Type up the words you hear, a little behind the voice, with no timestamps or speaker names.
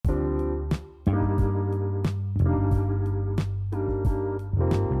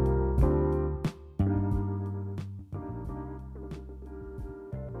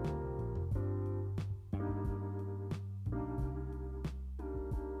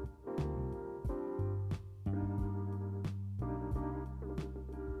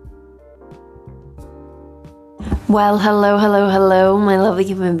Well, hello, my lovely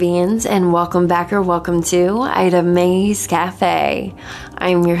human beings, and welcome back or welcome to Ida May's Cafe.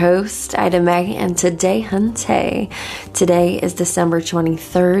 I'm your host, Ida May, and today is December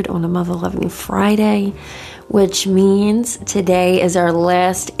 23rd on a Mother Loving Friday, which means today is our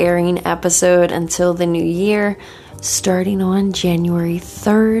last airing episode until the new year, starting on January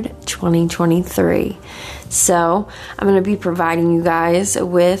 3rd, 2023. So, I'm going to be providing you guys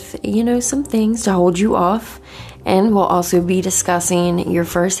with, some things to hold you off. And we'll also be discussing your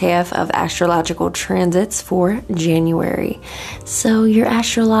first half of astrological transits for January. So your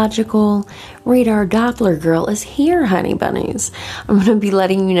astrological radar Doppler girl is here, honey bunnies. I'm going to be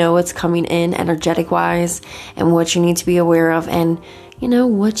letting you know what's coming in energetic-wise and what you need to be aware of and,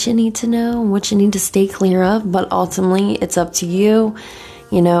 what you need to know and what you need to stay clear of. But ultimately, it's up to you.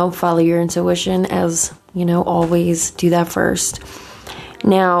 Follow your intuition as, always do that first.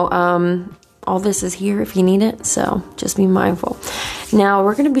 Now, all this is here if you need it, so just be mindful. Now,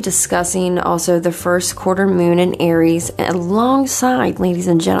 we're going to be discussing also the first quarter moon in Aries alongside, ladies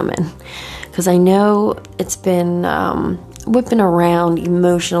and gentlemen, because I know it's been whipping around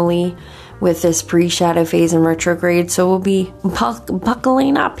emotionally with this pre-shadow phase and retrograde, so we'll be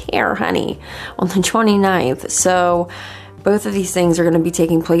buckling up here, honey, on the 29th. So both of these things are going to be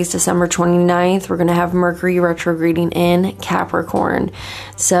taking place December 29th. We're going to have Mercury retrograding in Capricorn.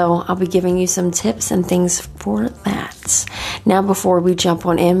 So I'll be giving you some tips and things for that. Now, before we jump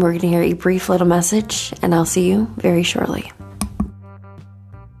on in, we're going to hear a brief little message, and I'll see you very shortly.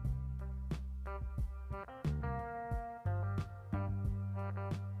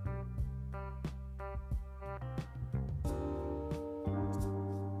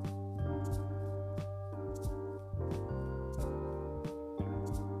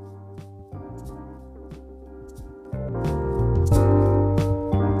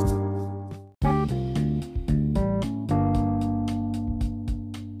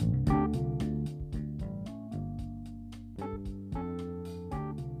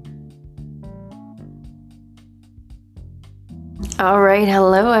 All right,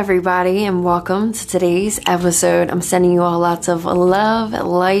 hello everybody, and welcome to today's episode. I'm sending you all lots of love,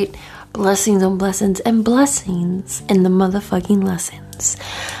 light, blessings on blessings, and blessings in the motherfucking lessons.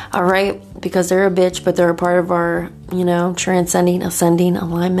 All right, because they're a bitch, but they're a part of our, transcending, ascending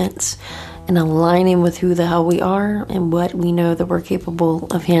alignments and aligning with who the hell we are and what we know that we're capable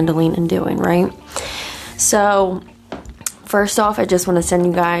of handling and doing, right? So, first off, I just want to send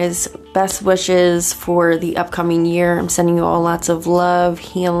you guys best wishes for the upcoming year. I'm sending you all lots of love,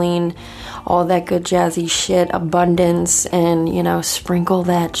 healing, all that good jazzy shit, abundance, and, sprinkle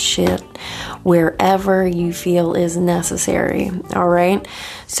that shit wherever you feel is necessary. All right.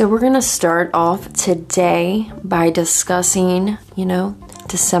 So we're going to start off today by discussing,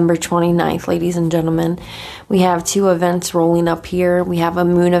 December 29th, ladies and gentlemen. We have two events rolling up here. We have a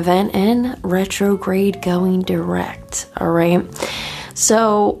moon event and retrograde going direct. All right.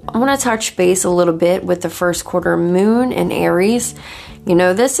 So I want to touch base a little bit with the first quarter moon in Aries.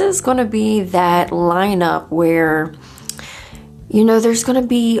 This is going to be that lineup where, there's going to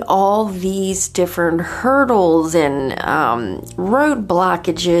be all these different hurdles and road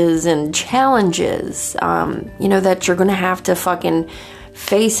blockages and challenges, that you're going to have to fucking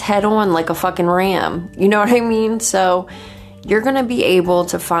face head on like a fucking ram. You know what I mean? So you're going to be able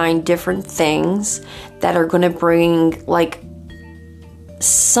to find different things that are going to bring like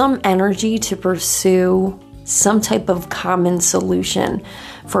some energy to pursue some type of common solution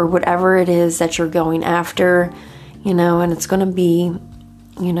for whatever it is that you're going after, and it's going to be,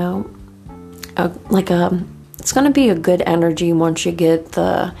 it's going to be a good energy once you get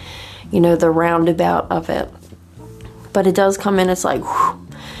the, the roundabout of it. But it does come in, it's like, whew,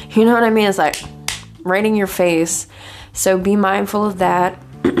 you know what I mean? It's like right in your face. So be mindful of that.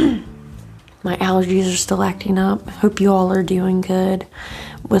 My allergies are still acting up. Hope you all are doing good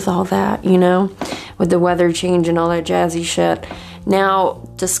with all that, with the weather change and all that jazzy shit. Now,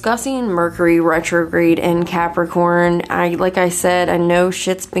 discussing Mercury retrograde in Capricorn, like I said, I know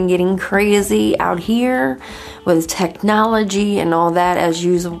shit's been getting crazy out here with technology and all that as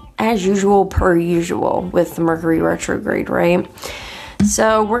usual per usual with the Mercury retrograde, right?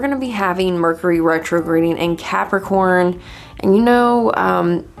 So we're going to be having Mercury retrograding in Capricorn, and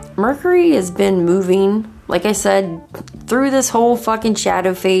Mercury has been moving, like I said, through this whole fucking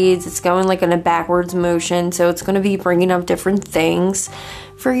shadow phase. It's going like in a backwards motion, so it's going to be bringing up different things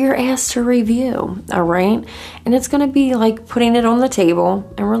for your ass to review, all right? And it's going to be like putting it on the table,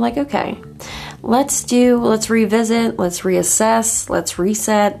 and we're like, okay, let's revisit, let's reassess, let's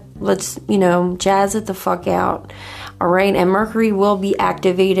reset, let's, jazz it the fuck out. All right, and Mercury will be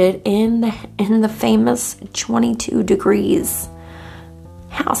activated in the famous 22 degrees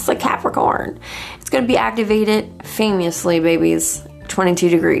house of Capricorn. It's going to be activated famously, babies, 22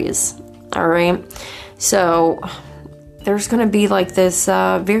 degrees. All right, so there's going to be like this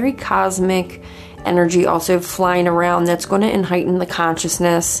very cosmic energy also flying around that's going to heighten the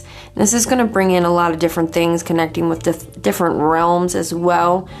consciousness. This is going to bring in a lot of different things connecting with different realms as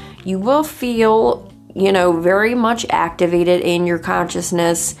well. You will feel, very much activated in your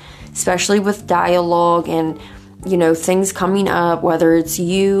consciousness, especially with dialogue and, things coming up, whether it's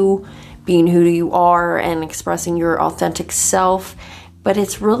you being who you are and expressing your authentic self. But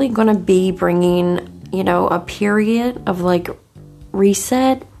it's really going to be bringing, a period of like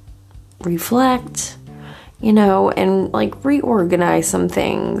reset, reflect, and like reorganize some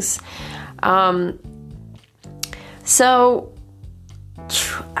things. So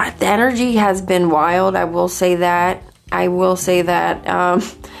the energy has been wild. I will say that.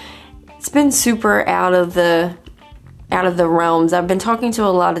 It's been super out of the realms. I've been talking to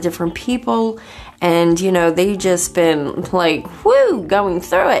a lot of different people, and they've just been like, whoo, going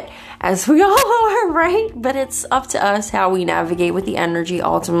through it, as we all are, right? But it's up to us how we navigate with the energy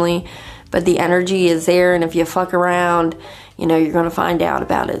ultimately. But the energy is there, and if you fuck around, you're going to find out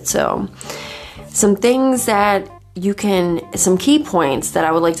about it. So some things that some key points that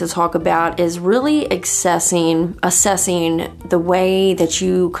I would like to talk about is really assessing the way that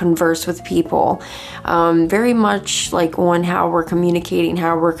you converse with people. Very much like on how we're communicating,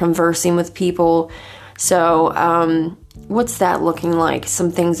 how we're conversing with people. So what's that looking like?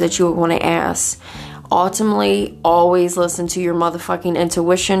 Some things that you would want to ask. Ultimately, always listen to your motherfucking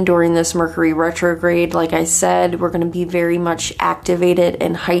intuition during this Mercury retrograde. Like I said, we're going to be very much activated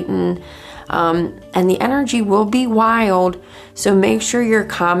and heightened. And the energy will be wild. So make sure you're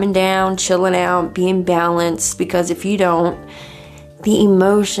calming down, chilling out, being balanced. Because if you don't, the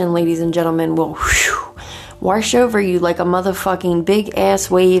emotion, ladies and gentlemen, will wash over you like a motherfucking big ass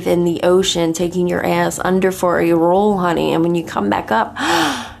wave in the ocean, taking your ass under for a roll, honey. And when you come back up,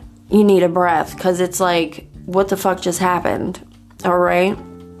 you need a breath, because it's like, what the fuck just happened? All right.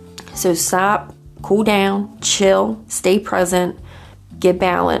 So stop, cool down, chill, stay present, get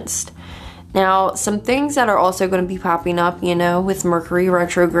balanced. Now, some things that are also going to be popping up, with Mercury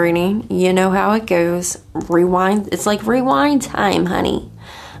retrograding, you know how it goes. Rewind. It's like rewind time, honey.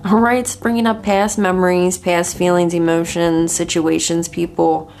 All right. It's bringing up past memories, past feelings, emotions, situations,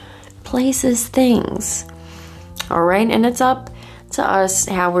 people, places, things. All right. And it's up to us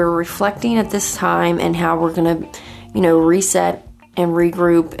how we're reflecting at this time and how we're going to, reset and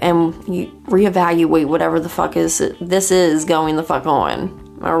regroup and reevaluate whatever the fuck this is going the fuck on.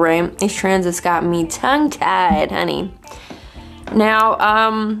 All right, these transits got me tongue-tied, honey.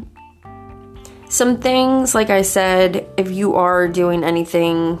 Now, some things, like I said, if you are doing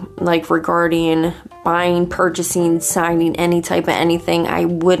anything like regarding buying, purchasing, signing any type of anything, I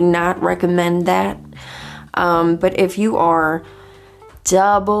would not recommend that. But if you are,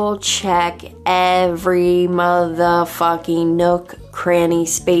 double check every motherfucking nook, cranny,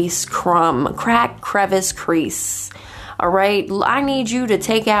 space, crumb, crack, crevice, crease. All right, I need you to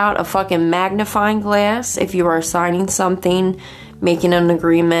take out a fucking magnifying glass if you are signing something, making an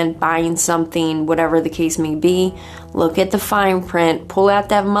agreement, buying something, whatever the case may be. Look at the fine print, pull out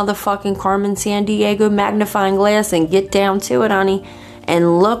that motherfucking Carmen Sandiego magnifying glass and get down to it, honey.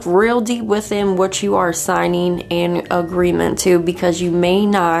 And look real deep within what you are signing an agreement to, because you may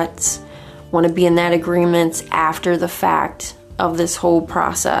not want to be in that agreement after the fact of this whole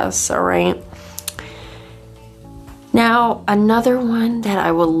process, all right? Now, another one that I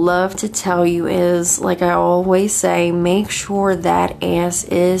would love to tell you is, like I always say, make sure that ass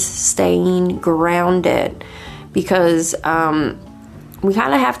is staying grounded, because we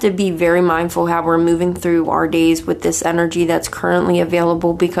kind of have to be very mindful how we're moving through our days with this energy that's currently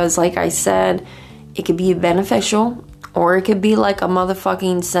available, because like I said, it could be beneficial or it could be like a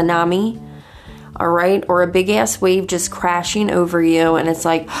motherfucking tsunami, all right, or a big ass wave just crashing over you, and it's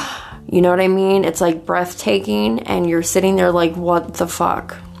like, you know what I mean? It's like breathtaking, and you're sitting there like, what the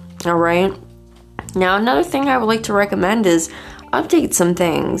fuck? All right. Now, another thing I would like to recommend is update some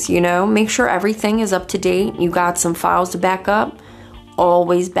things, make sure everything is up to date. You got some files to back up.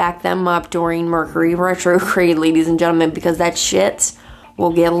 Always back them up during Mercury retrograde, ladies and gentlemen, because that shit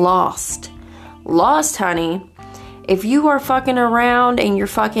will get lost. Lost, honey. If you are fucking around and you're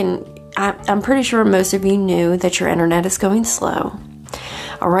I'm pretty sure most of you knew that your internet is going slow.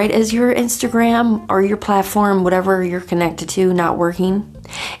 All right, is your Instagram or your platform, whatever you're connected to, not working?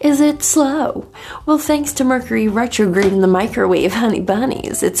 Is it slow? Well, thanks to Mercury retrograde in the microwave, honey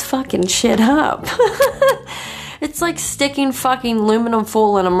bunnies, it's fucking shit up. It's like sticking fucking aluminum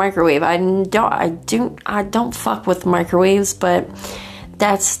foil in a microwave. I don't fuck with microwaves, but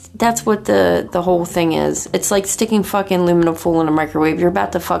that's what the whole thing is. It's like sticking fucking aluminum foil in a microwave. You're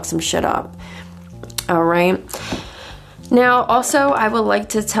about to fuck some shit up. All right. Now, also, I would like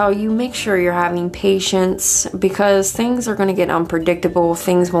to tell you, make sure you're having patience, because things are going to get unpredictable.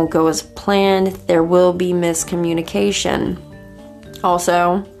 Things won't go as planned. There will be miscommunication.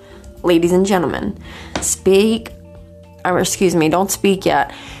 Also, ladies and gentlemen, don't speak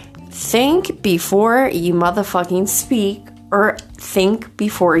yet. Think before you motherfucking speak, or think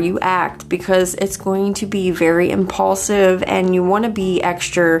before you act, because it's going to be very impulsive, and you want to be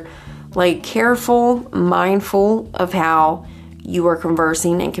extra careful, mindful of how you are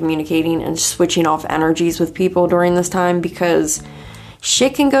conversing and communicating and switching off energies with people during this time, because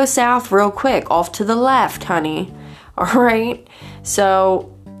shit can go south real quick, off to the left, honey. All right.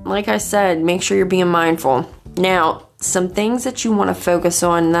 So, like I said, make sure you're being mindful. Now, some things that you want to focus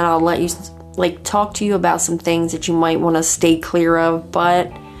on, and then I'll let you talk to you about some things that you might want to stay clear of. But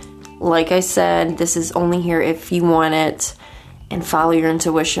like I said, this is only here if you want it. And follow your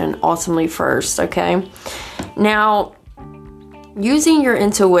intuition ultimately first, okay? Now, using your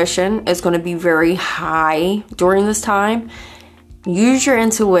intuition is going to be very high during this time. Use your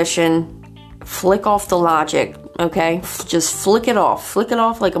intuition. Flick off the logic, okay? Just flick it off. Flick it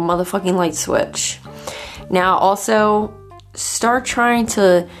off like a motherfucking light switch. Now, also, start trying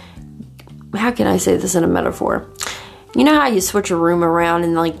to... How can I say this in a metaphor? You know how you switch a room around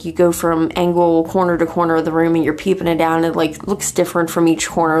and you go from angle corner to corner of the room and you're peeping it down and it looks different from each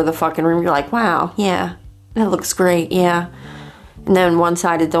corner of the fucking room. You're like, wow, yeah, that looks great, yeah. And then one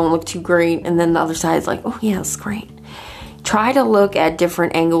side it don't look too great, and then the other side is like, oh yeah, it's great. Try to look at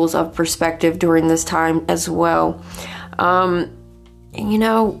different angles of perspective during this time as well. And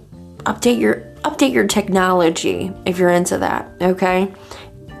update your technology if you're into that, okay?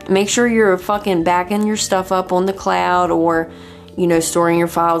 Make sure you're fucking backing your stuff up on the cloud, or, storing your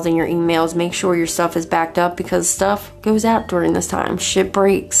files and your emails. Make sure your stuff is backed up, because stuff goes out during this time. Shit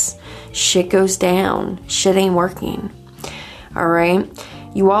breaks. Shit goes down. Shit ain't working. All right.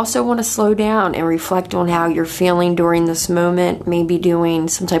 You also want to slow down and reflect on how you're feeling during this moment. Maybe doing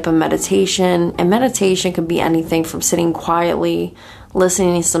some type of meditation. And meditation could be anything from sitting quietly,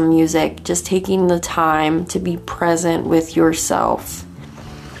 listening to some music, just taking the time to be present with yourself.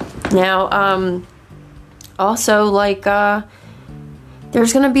 Now, also,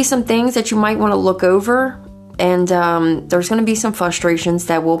 there's going to be some things that you might want to look over, and there's going to be some frustrations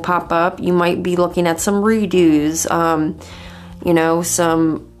that will pop up. You might be looking at some redos,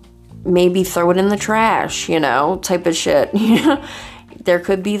 some maybe throw it in the trash, type of shit. There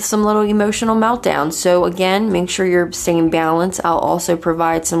could be some little emotional meltdown. So again, make sure you're staying balanced. I'll also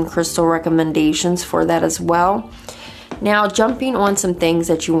provide some crystal recommendations for that as well. Now, jumping on some things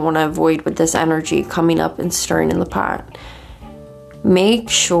that you want to avoid with this energy coming up and stirring in the pot. Make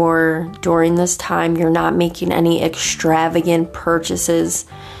sure during this time you're not making any extravagant purchases,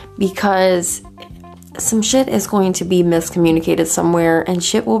 because some shit is going to be miscommunicated somewhere and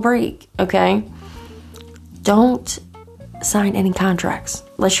shit will break, okay? Don't sign any contracts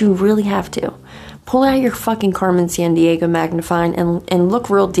unless you really have to. Pull out your fucking Carmen Sandiego magnifying and look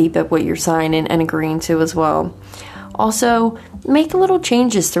real deep at what you're signing and agreeing to as well. Also, make little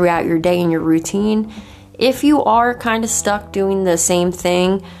changes throughout your day and your routine. If you are kind of stuck doing the same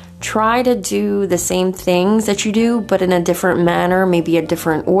thing, try to do the same things that you do, but in a different manner, maybe a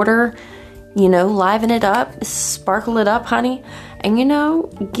different order. Liven it up, sparkle it up, honey, and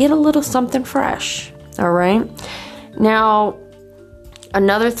get a little something fresh. All right. Now,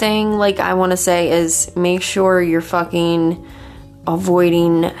 another thing I want to say is make sure you're fucking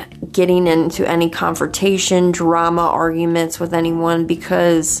avoiding getting into any confrontation, drama, arguments with anyone,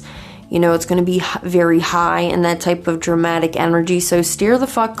 because it's going to be very high in that type of dramatic energy. So steer the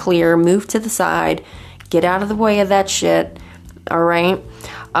fuck clear, move to the side, get out of the way of that shit. All right.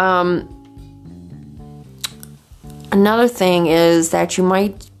 Another thing is that you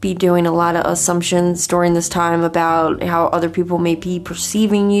might be doing a lot of assumptions during this time about how other people may be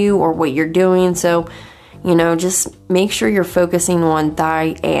perceiving you or what you're doing. So just make sure you're focusing on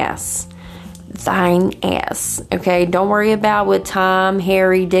thine ass, okay? Don't worry about what Tom,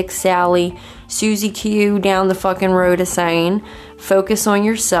 Harry, Dick, Sally, Susie Q down the fucking road is saying. Focus on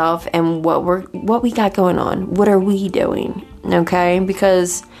yourself and what we got going on. What are we doing, okay?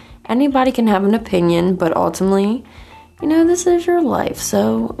 Because anybody can have an opinion, but ultimately, this is your life.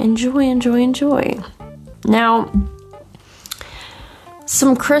 So enjoy. Now,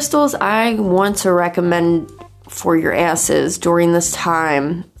 some crystals I want to recommend for your asses during this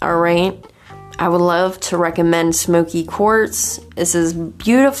time, all right? I would love to recommend smoky quartz. This is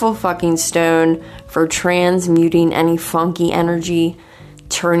beautiful fucking stone for transmuting any funky energy,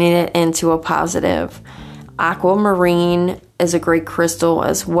 turning it into a positive. Aquamarine is a great crystal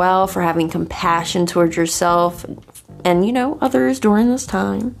as well for having compassion towards yourself and, you know, others during this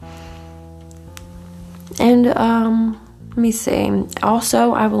time. And let me see.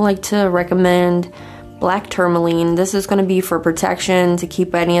 Also, I would like to recommend black tourmaline. This is going to be for protection, to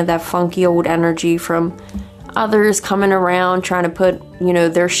keep any of that funky old energy from others coming around trying to put, you know,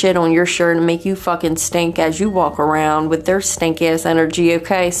 their shit on your shirt and make you fucking stink as you walk around with their stink ass energy.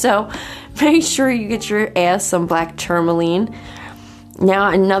 Okay, so make sure you get your ass some black tourmaline.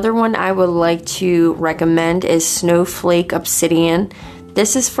 Now, another one I would like to recommend is snowflake obsidian.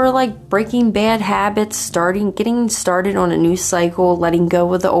 This is for like breaking bad habits, getting started on a new cycle, letting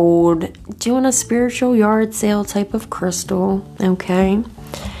go of the old, doing a spiritual yard sale type of crystal. Okay.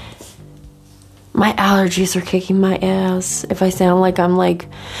 My allergies are kicking my ass. If I sound like I'm like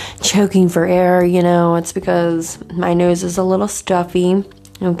choking for air, you know, it's because my nose is a little stuffy.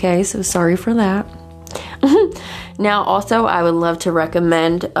 Okay, so sorry for that. Now, also, I would love to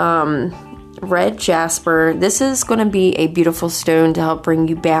recommend red jasper. This is going to be a beautiful stone to help bring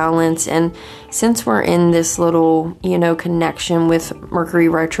you balance. And since we're in this little, you know, connection with Mercury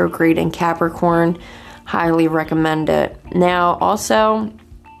retrograde and Capricorn, highly recommend it. Now, also,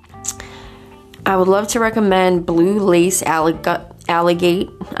 I would love to recommend blue lace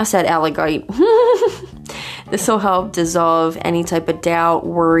alligate. I said alligate. This will help dissolve any type of doubt,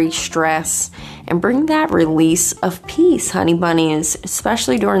 worry, stress, and bring that release of peace, honey bunnies.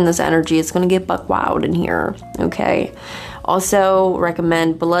 Especially during this energy, it's going to get buck wild in here, okay? Also,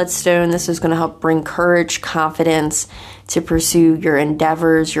 recommend bloodstone. This is going to help bring courage, confidence to pursue your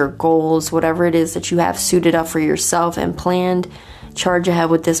endeavors, your goals, whatever it is that you have suited up for yourself and planned. Charge ahead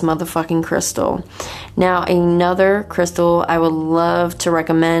with this motherfucking crystal. Now, another crystal I would love to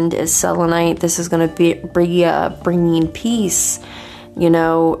recommend is selenite. This is going to be bringing peace, you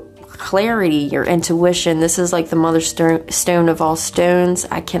know, clarity, your intuition. This is like the mother stone of all stones.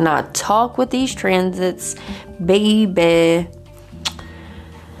 I cannot talk with these transits, baby.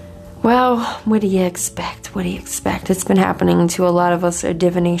 Well, what do you expect? What do you expect? It's been happening to a lot of us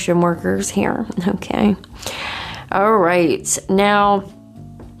divination workers here, okay? All right. Now,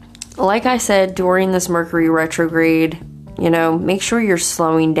 like I said, during this Mercury retrograde, you know, make sure you're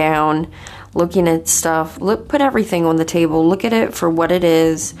slowing down, looking at stuff. Put everything on the table. Look at it for what it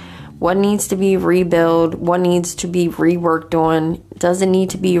is. What needs to be rebuilt? What needs to be reworked on? Does it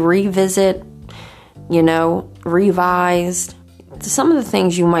need to be revisit? You know, revised? Some of the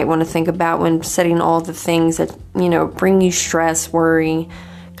things you might want to think about when setting all the things that, you know, bring you stress, worry,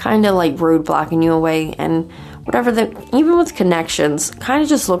 kind of like roadblocking you away, and whatever even with connections, kind of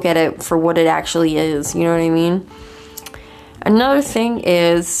just look at it for what it actually is. You know what I mean? Another thing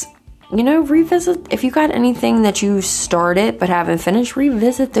is, you know, revisit, if you got anything that you started but haven't finished,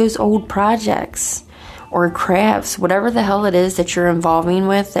 revisit those old projects or crafts, whatever the hell it is that you're involving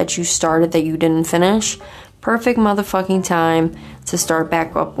with that you started that you didn't finish. Perfect motherfucking time to start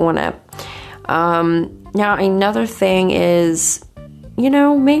back up on it. Now, another thing is, you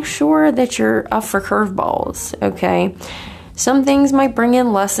know, make sure that you're up for curveballs, okay? Some things might bring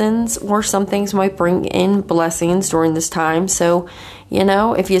in lessons, or some things might bring in blessings during this time. So, you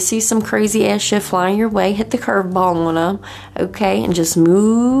know, if you see some crazy ass shit flying your way, hit the curveball on them, okay? And just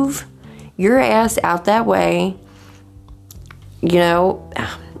move your ass out that way. You know,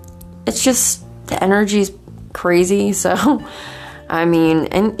 it's just, the energy's crazy, so, I mean,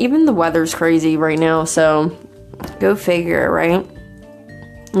 and even the weather's crazy right now, so go figure, right?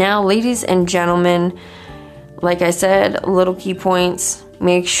 Now, ladies and gentlemen, like I said, little key points.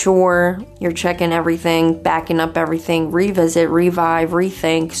 Make sure you're checking everything, backing up everything, revisit, revive,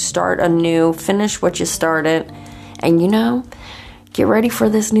 rethink, start anew, finish what you started, and, you know, get ready for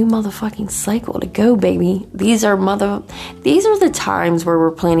this new motherfucking cycle to go, baby. These are the times where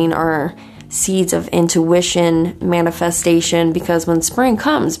we're planting our seeds of intuition, manifestation, because when spring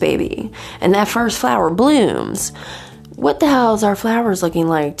comes, baby, and that first flower blooms, what the hell is our flowers looking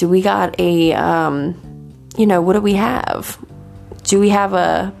like? Do we got a, you know, what do we have? Do we have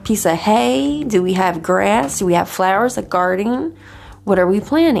a piece of hay? Do we have grass? Do we have flowers, a garden? What are we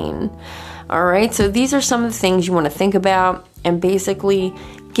planning? All right, so these are some of the things you want to think about and basically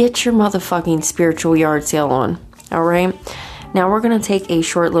get your motherfucking spiritual yard sale on. All right, now we're going to take a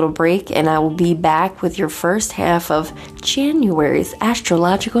short little break and I will be back with your first half of January's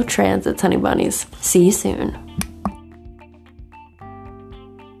astrological transits, honey bunnies. See you soon.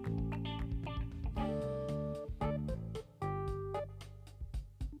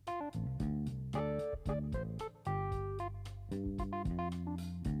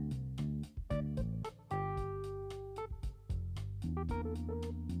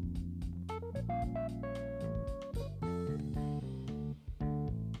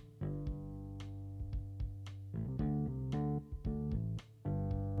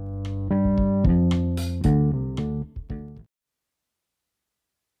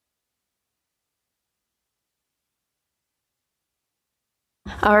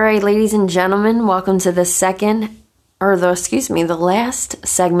 All right, ladies and gentlemen, welcome to the last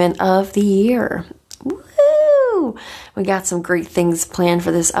segment of the year. Woo! We got some great things planned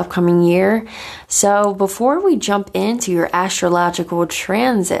for this upcoming year. So before we jump into your astrological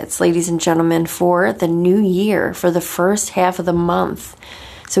transits, ladies and gentlemen, for the new year, for the first half of the month,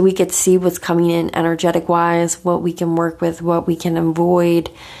 so we could see what's coming in energetic-wise, what we can work with, what we can avoid.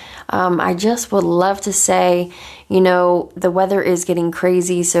 I just would love to say, the weather is getting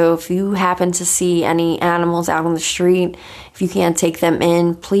crazy. So if you happen to see any animals out on the street, if you can't take them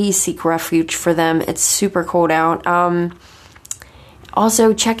in, please seek refuge for them. It's super cold out.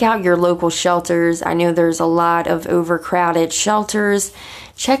 Also, check out your local shelters. I know there's a lot of overcrowded shelters.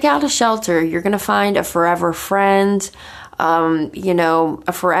 Check out a shelter. You're going to find a forever friend,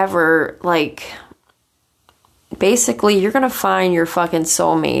 a forever, basically, you're going to find your fucking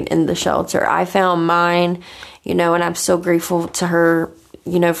soulmate in the shelter. I found mine, and I'm so grateful to her,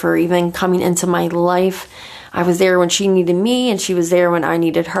 for even coming into my life. I was there when she needed me, and she was there when I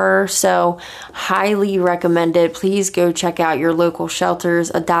needed her. So, highly recommended. Please go check out your local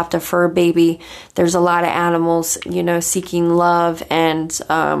shelters. Adopt a fur baby. There's a lot of animals, seeking love and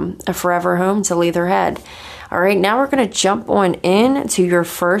a forever home to lay their head. All right, now we're going to jump on in to your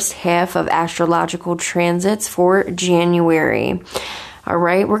first half of astrological transits for January. All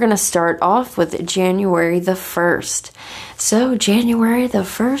right, we're going to start off with January the 1st. So January the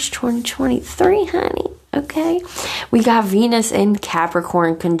 1st, 2023, honey. Okay, we got Venus in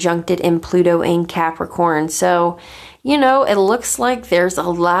Capricorn conjuncted in Pluto in Capricorn. So, it looks like there's a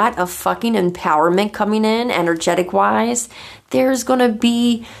lot of fucking empowerment coming in energetic-wise. There's going to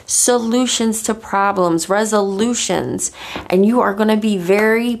be solutions to problems, resolutions, and you are going to be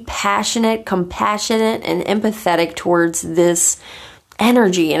very passionate, compassionate, and empathetic towards this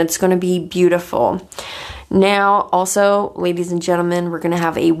energy, and it's going to be beautiful. Now, also, ladies and gentlemen, we're going to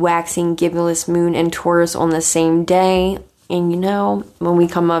have a waxing gibbous moon in Taurus on the same day. And when we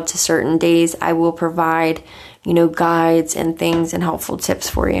come up to certain days, I will provide, guides and things and helpful tips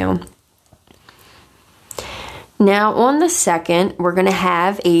for you. Now, on the 2nd, we're going to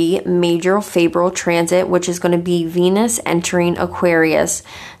have a major favorable transit, which is going to be Venus entering Aquarius.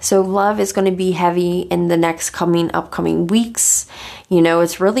 So love is going to be heavy in the next upcoming weeks.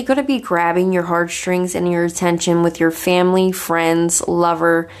 It's really going to be grabbing your heartstrings and your attention with your family, friends,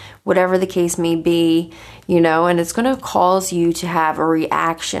 lover, whatever the case may be, and it's going to cause you to have a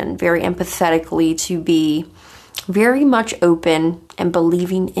reaction very empathetically, to be very much open and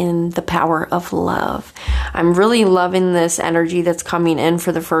believing in the power of love. I'm really loving this energy that's coming in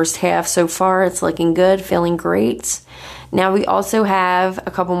for the first half. So far, it's looking good, feeling great. Now, we also have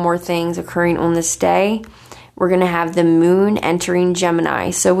a couple more things occurring on this day. We're going to have the moon entering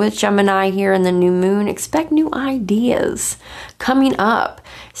Gemini. So with Gemini here and the new moon, expect new ideas coming up,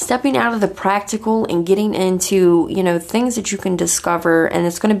 stepping out of the practical and getting into, things that you can discover, and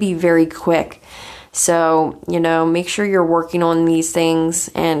it's going to be very quick. So, make sure you're working on these things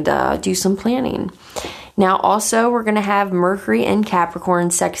and do some planning. Now, also, we're going to have Mercury in Capricorn,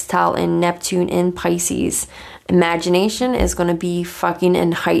 sextile in Neptune in Pisces. Imagination is going to be fucking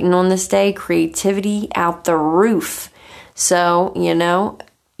and heightened on this day. Creativity out the roof. So,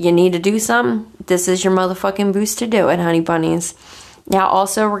 you need to do something. This is your motherfucking boost to do it, honey bunnies. Now,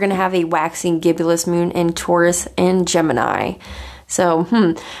 also, we're going to have a waxing gibbous moon in Taurus and Gemini.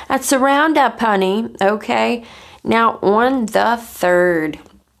 So, that's a roundup, honey. Okay. Now, on the 3rd,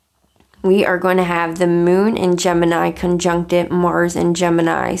 we are going to have the moon in Gemini conjuncted Mars in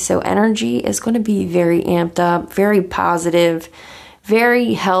Gemini. So, energy is going to be very amped up, very positive,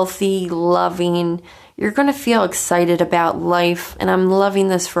 very healthy, loving. You're going to feel excited about life. And I'm loving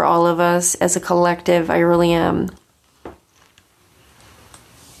this for all of us as a collective. I really am.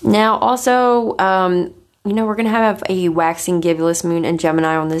 Now, also, we're going to have a waxing gibbous moon in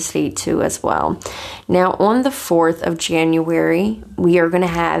Gemini on this date too as well. Now, on the 4th of January, we are going to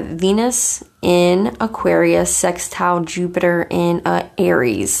have Venus in Aquarius, sextile Jupiter in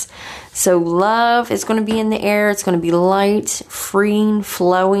Aries. So love is going to be in the air. It's going to be light, freeing,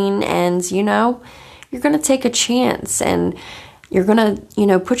 flowing, and, you're going to take a chance, and you're going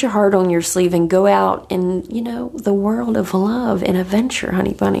to, put your heart on your sleeve and go out in, the world of love and adventure,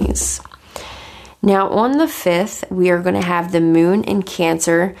 honey bunnies. Now, on the 5th, we are going to have the moon in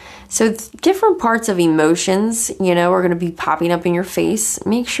Cancer. So different parts of emotions, are going to be popping up in your face.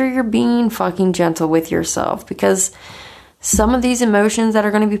 Make sure you're being fucking gentle with yourself, because some of these emotions that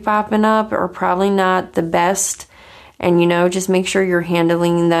are going to be popping up are probably not the best. And, just make sure you're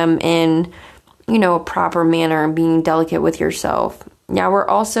handling them in, a proper manner and being delicate with yourself. Now, we're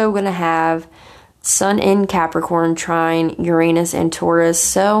also going to have Sun in Capricorn trine Uranus and Taurus.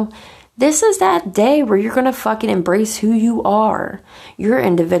 So this is that day where you're going to fucking embrace who you are, your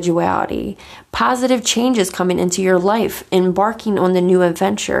individuality, positive changes coming into your life, embarking on the new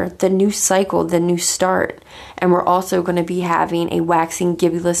adventure, the new cycle, the new start. And we're also going to be having a waxing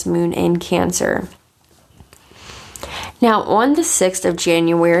gibbous moon in Cancer. Now, on the 6th of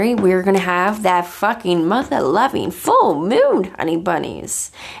January, we're going to have that fucking mother-loving full moon, honey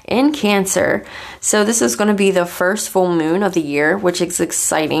bunnies, in Cancer. So this is going to be the first full moon of the year, which is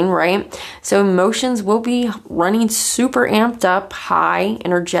exciting, right? So emotions will be running super amped up, high,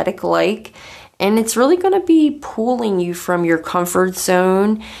 energetic-like, and it's really going to be pulling you from your comfort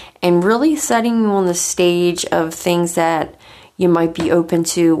zone and really setting you on the stage of things that you might be open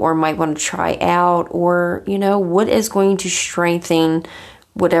to or might want to try out, or, you know, what is going to strengthen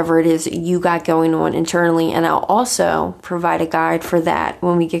whatever it is you got going on internally. And I'll also provide a guide for that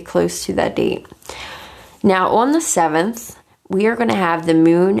when we get close to that date. Now, on the 7th, we are going to have the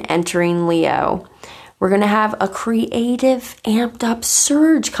moon entering Leo. We're going to have a creative, amped up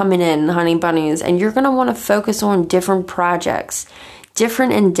surge coming in, honey bunnies, and you're going to want to focus on different projects,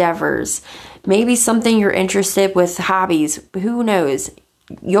 different endeavors. Maybe something you're interested with, hobbies. Who knows?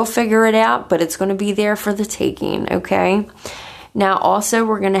 You'll figure it out, but it's going to be there for the taking, okay? Now, also,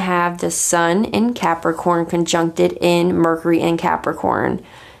 we're going to have the Sun in Capricorn conjuncted in Mercury in Capricorn.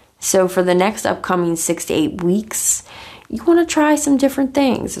 So for the next upcoming 6 to 8 weeks, you want to try some different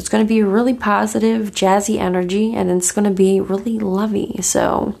things. It's going to be really positive, jazzy energy, and it's going to be really lovey.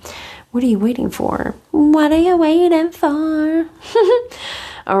 So what are you waiting for? What are you waiting for?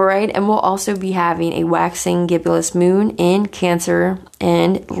 All right, and we'll also be having a waxing gibbous moon in Cancer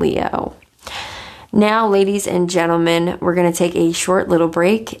and Leo. Now, ladies and gentlemen, we're going to take a short little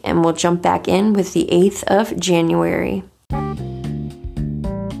break and we'll jump back in with the 8th of January.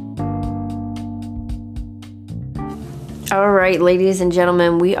 All right, ladies and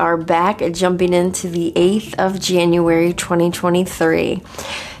gentlemen, we are back jumping into the 8th of January 2023.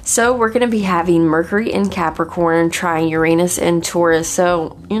 So we're going to be having Mercury in Capricorn, trine Uranus and Taurus.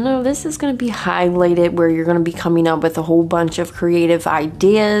 So, you know, this is going to be highlighted where you're going to be coming up with a whole bunch of creative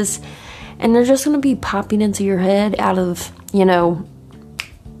ideas. And they're just going to be popping into your head out of, you know,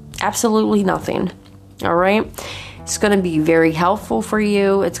 absolutely nothing. All right. It's going to be very helpful for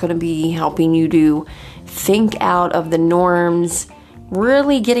you. It's going to be helping you to think out of the norms,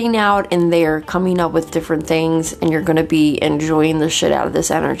 really getting out in there, coming up with different things, and you're going to be enjoying the shit out of this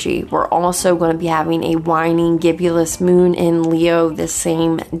energy. We're also going to be having a waning gibbous moon in Leo the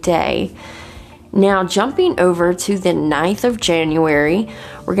same day. Now, jumping over to the 9th of January,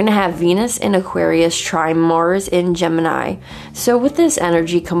 we're going to have Venus in Aquarius trine Mars in Gemini. So with this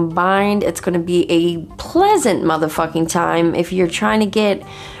energy combined, it's going to be a pleasant motherfucking time if you're trying to get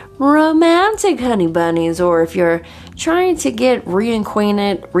romantic, honey bunnies, or if you're trying to get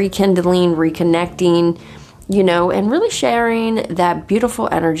reacquainted, rekindling, reconnecting, you know, and really sharing that beautiful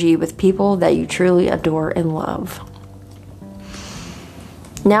energy with people that you truly adore and love.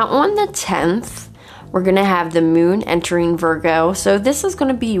 Now, on the 10th, we're going to have the moon entering Virgo. So this is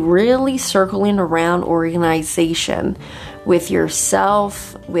going to be really circling around organization with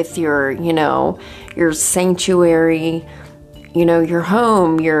yourself, with your, you know, your sanctuary, you know, your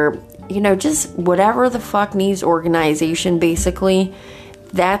home, your, you know, just whatever the fuck needs organization, basically.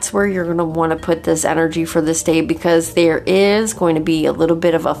 That's where you're going to want to put this energy for this day, because there is going to be a little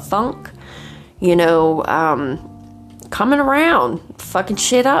bit of a thunk, you know, coming around, fucking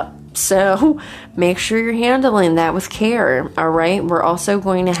shit up. So make sure you're handling that with care, all right? We're also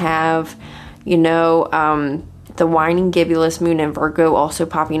going to have, you know, the waning gibbous moon in Virgo also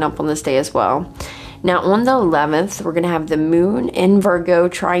popping up on this day as well. Now, on the 11th, we're going to have the moon in Virgo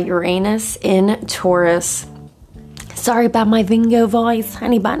trine Uranus in Taurus. Sorry about my Vingo voice,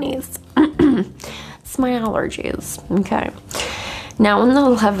 honey bunnies. It's my allergies. Okay. Now, on the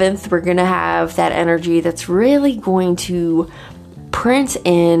 11th, we're going to have that energy that's really going to print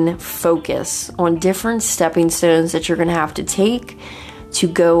in focus on different stepping stones that you're going to have to take to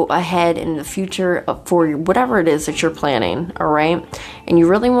go ahead in the future for whatever it is that you're planning, all right? And you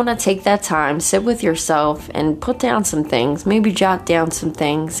really want to take that time, sit with yourself, and put down some things, maybe jot down some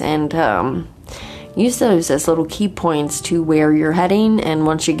things, and use those as little key points to where you're heading. And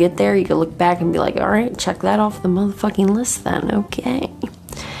once you get there, you can look back and be like, all right, check that off the motherfucking list then, okay?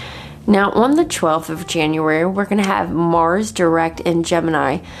 Now, on the 12th of January, we're going to have Mars direct in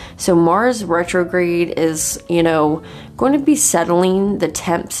Gemini. So Mars retrograde is, you know, going to be settling the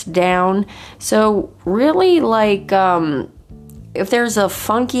temps down. So really, like, if there's a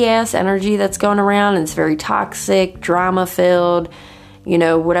funky ass energy that's going around and it's very toxic, drama filled, you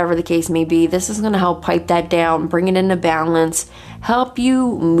know, whatever the case may be. This is going to help pipe that down, bring it into balance, help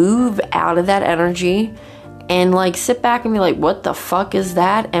you move out of that energy and like sit back and be like, what the fuck is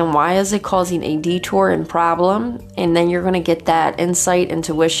that? And why is it causing a detour and problem? And then you're going to get that insight,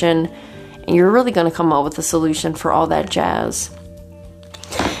 intuition, and you're really going to come up with a solution for all that jazz.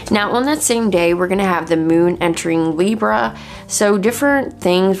 Now, on that same day, we're going to have the moon entering Libra. So different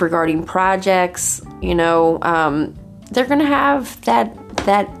things regarding projects, you know, they're going to have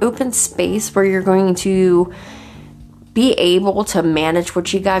that open space where you're going to be able to manage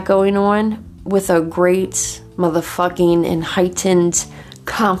what you got going on with a great motherfucking and heightened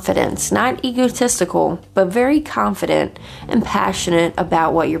confidence. Not egotistical, but very confident and passionate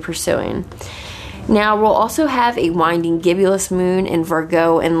about what you're pursuing. Now, we'll also have a winding gibbous moon in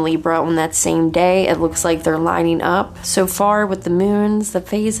Virgo and Libra on that same day. It looks like they're lining up so far with the moons, the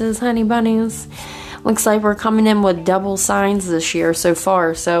phases, honey bunnies. Looks like we're coming in with double signs this year so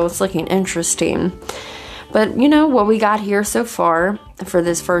far, so it's looking interesting. But, you know, what we got here so far for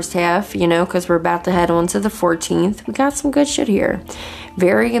this first half, you know, because we're about to head on to the 14th, we got some good shit here.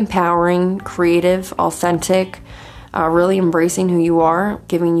 Very empowering, creative, authentic, really embracing who you are,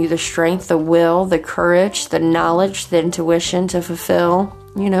 giving you the strength, the will, the courage, the knowledge, the intuition to fulfill,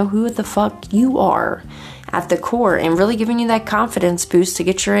 you know, who the fuck you are at the core, and really giving you that confidence boost to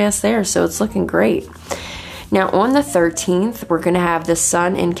get your ass there. So it's looking great. Now, on the 13th, we're going to have the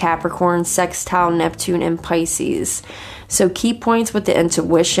Sun in Capricorn, sextile Neptune in Pisces. So key points with the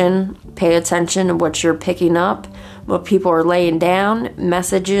intuition, pay attention to what you're picking up, what people are laying down.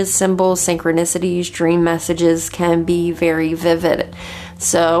 Messages, symbols, synchronicities, dream messages can be very vivid.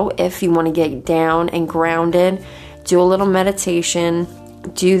 So if you want to get down and grounded, do a little meditation,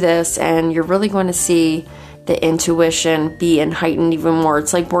 do this, and you're really going to see the intuition be heightened even more.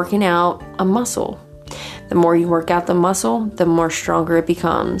 It's like working out a muscle. The more you work out the muscle, the more stronger it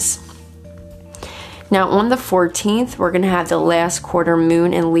becomes. Now, on the 14th, we're going to have the last quarter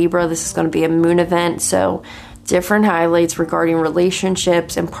moon in Libra. This is going to be a moon event, so different highlights regarding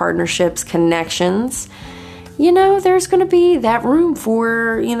relationships and partnerships, connections. You know, there's going to be that room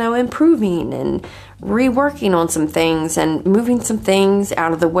for, you know, improving and reworking on some things and moving some things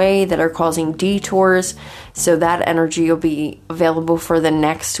out of the way that are causing detours, so that energy will be available for the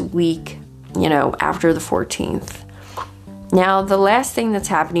next week, you know, after the 14th. Now, the last thing that's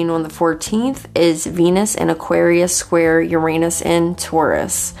happening on the 14th is Venus in Aquarius square Uranus in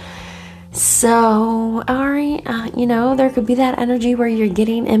Taurus. So, alright, you know, there could be that energy where you're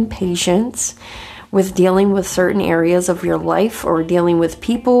getting impatient with dealing with certain areas of your life or dealing with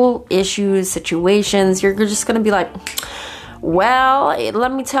people, issues, situations. You're just going to be like, well,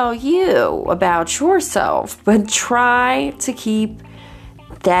 let me tell you about yourself. But try to keep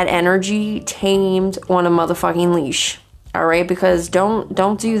that energy tamed on a motherfucking leash. All right, because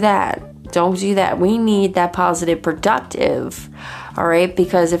don't do that. Don't do that. We need that positive, productive. All right,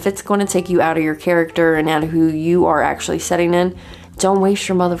 because if it's going to take you out of your character and out of who you are actually setting in, don't waste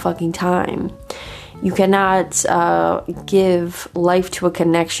your motherfucking time. You cannot give life to a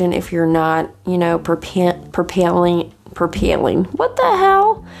connection if you're not, you know, propelling. What the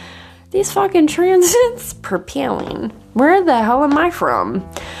hell? These fucking transits? Propelling. Where the hell am I from?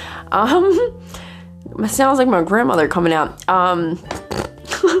 It sounds like my grandmother coming out.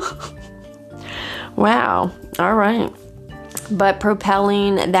 Wow. All right. But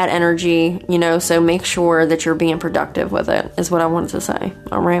propelling that energy, you know, so make sure that you're being productive with it, is what I wanted to say.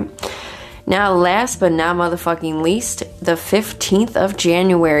 All right. Now, last but not motherfucking least, the 15th of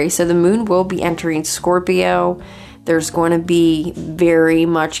January. So the moon will be entering Scorpio. There's going to be very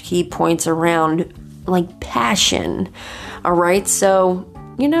much key points around like passion. All right. So,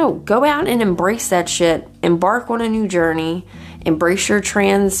 you know, go out and embrace that shit. Embark on a new journey. Embrace your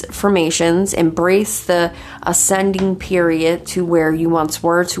transformations. Embrace the ascending period to where you once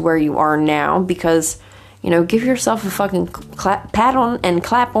were to where you are now. Because, you know, give yourself a fucking pat on and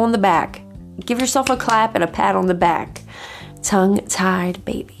clap on the back. Give yourself a clap and a pat on the back. Tongue-tied,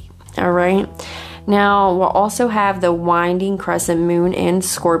 baby. All right. Now, we'll also have the winding crescent moon in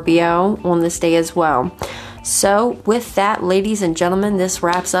Scorpio on this day as well. So, with that, ladies and gentlemen, this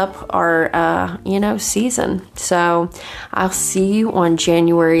wraps up our, season. So, I'll see you on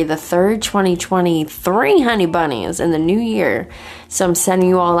January the 3rd, 2023, honey bunnies, in the new year. So, I'm sending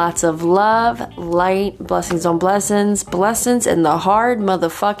you all lots of love, light, blessings on blessings, blessings in the hard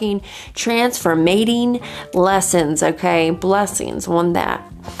motherfucking transformating lessons, okay? Blessings on that.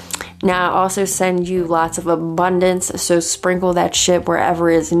 Now, I also send you lots of abundance, so sprinkle that shit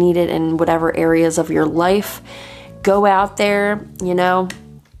wherever is needed in whatever areas of your life. Go out there, you know,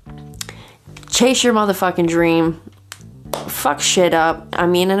 chase your motherfucking dream. fuck shit up. I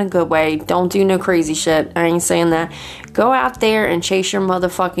mean, in a good way. Don't do no crazy shit. I ain't saying that. Go out there and chase your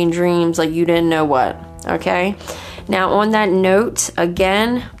motherfucking dreams like you didn't know what. Okay? Now, on that note,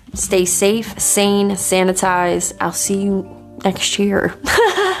 again, stay safe, sane, sanitize. I'll see you next year.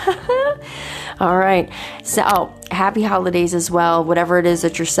 All right. So, happy holidays as well. Whatever it is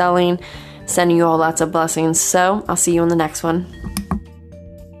that you're selling, sending you all lots of blessings. So, I'll see you in the next one.